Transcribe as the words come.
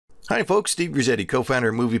Hi folks, Steve Grizzetti, co-founder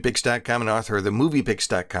of MoviePix.com and author of the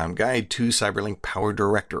MoviePix.com Guide to CyberLink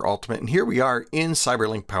PowerDirector Ultimate. And here we are in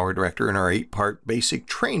CyberLink PowerDirector in our 8-part basic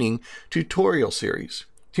training tutorial series.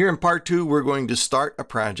 Here in part 2, we're going to start a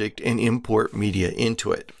project and import media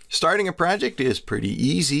into it. Starting a project is pretty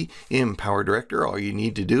easy in PowerDirector. All you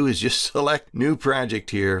need to do is just select New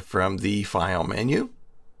Project here from the File menu.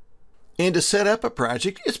 And to set up a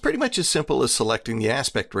project, it's pretty much as simple as selecting the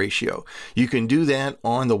aspect ratio. You can do that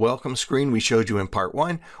on the welcome screen we showed you in part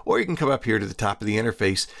 1, or you can come up here to the top of the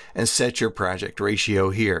interface and set your project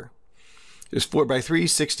ratio here. There's 4:3,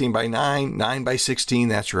 16:9, 9:16,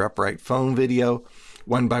 that's your upright phone video,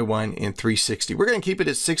 1:1, and 360. We're going to keep it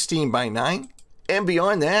at 16:9, and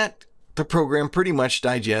beyond that, the program pretty much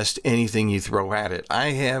digests anything you throw at it. I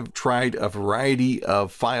have tried a variety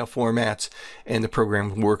of file formats, and the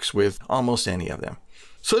program works with almost any of them.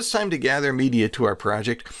 So it's time to gather media to our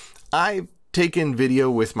project. I've taken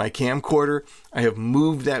video with my camcorder. I have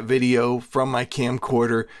moved that video from my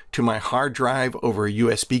camcorder to my hard drive over a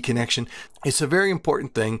USB connection. It's a very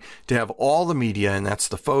important thing to have all the media, and that's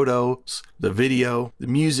the photos, the video, the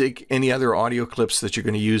music, any other audio clips that you're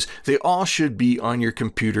going to use. They all should be on your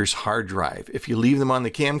computer's hard drive. If you leave them on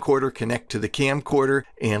the camcorder, connect to the camcorder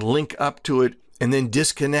and link up to it, and then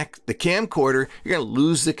disconnect the camcorder, you're going to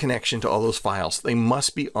lose the connection to all those files. They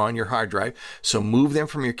must be on your hard drive. So move them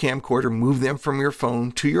from your camcorder, move them from your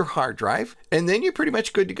phone to your hard drive, and then you're pretty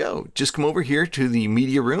much good to go. Just come over here to the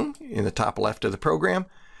media room in the top left of the program,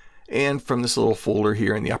 and from this little folder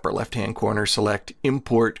here in the upper left-hand corner, select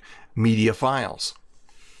Import Media Files.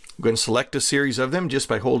 I'm going to select a series of them just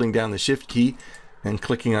by holding down the Shift key and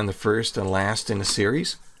clicking on the first and last in a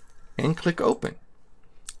series, and click Open.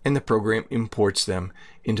 And the program imports them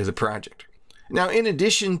into the project. Now, in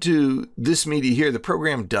addition to this media here, the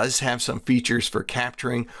program does have some features for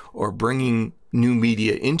capturing or bringing new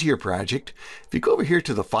media into your project. If you go over here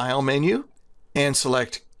to the File menu and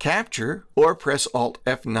select Capture, or press Alt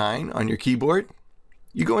F9 on your keyboard,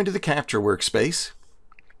 you go into the Capture workspace.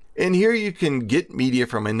 And here you can get media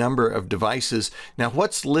from a number of devices. Now,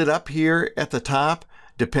 what's lit up here at the top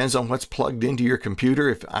depends on what's plugged into your computer.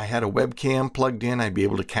 If I had a webcam plugged in, I'd be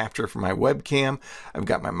able to capture from my webcam. I've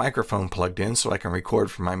got my microphone plugged in so I can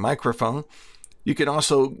record from my microphone. You can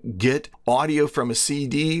also get audio from a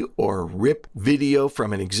CD or rip video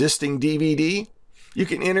from an existing DVD. You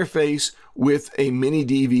can interface with a mini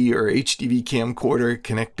DV or HDV camcorder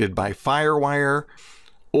connected by FireWire,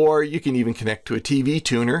 or you can even connect to a TV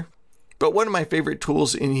tuner. But one of my favorite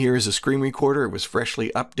tools in here is a screen recorder. It was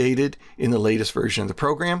freshly updated in the latest version of the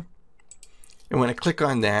program. And when I click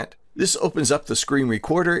on that, this opens up the screen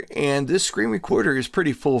recorder, and this screen recorder is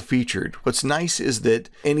pretty full-featured. What's nice is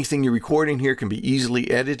that anything you record in here can be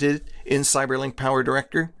easily edited in CyberLink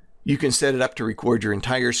PowerDirector. You can set it up to record your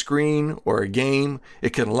entire screen or a game.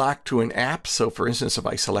 It can lock to an app. So for instance, if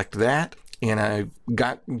I select that and I've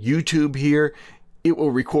got YouTube here, it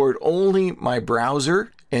will record only my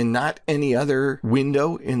browser and not any other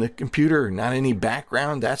window in the computer, not any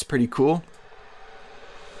background. That's pretty cool.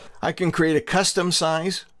 I can create a custom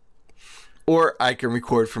size, or I can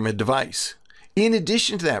record from a device. In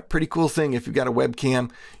addition to that, pretty cool thing, if you've got a webcam,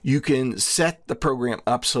 you can set the program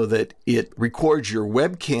up so that it records your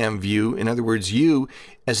webcam view, in other words, you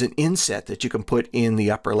as an inset that you can put in the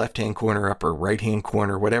upper left-hand corner, upper right-hand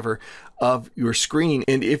corner, whatever, of your screen.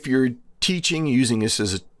 And if you're teaching, using this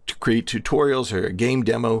to create tutorials or a game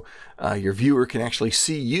demo, your viewer can actually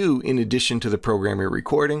see you in addition to the program you're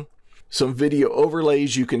recording. Some video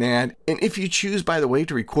overlays you can add. And if you choose, by the way,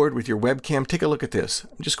 to record with your webcam, take a look at this.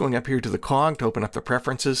 I'm just going up here to the cog to open up the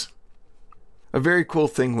preferences. A very cool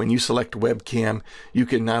thing, when you select webcam, you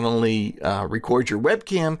can not only record your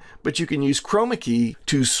webcam, but you can use chroma key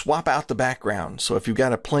to swap out the background. So if you've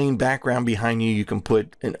got a plain background behind you, you can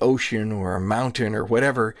put an ocean or a mountain or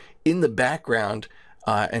whatever in the background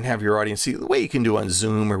and have your audience see the way you can do on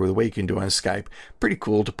Zoom or the way you can do on Skype. Pretty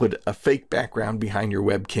cool to put a fake background behind your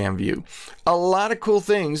webcam view. A lot of cool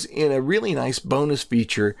things in a really nice bonus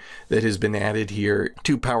feature that has been added here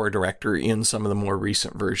to PowerDirector in some of the more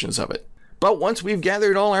recent versions of it. But once we've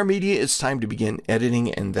gathered all our media, it's time to begin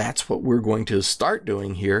editing, and that's what we're going to start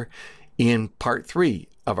doing here in part 3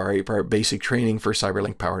 of our 8-part basic training for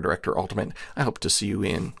CyberLink PowerDirector Ultimate. I hope to see you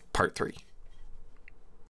in part 3.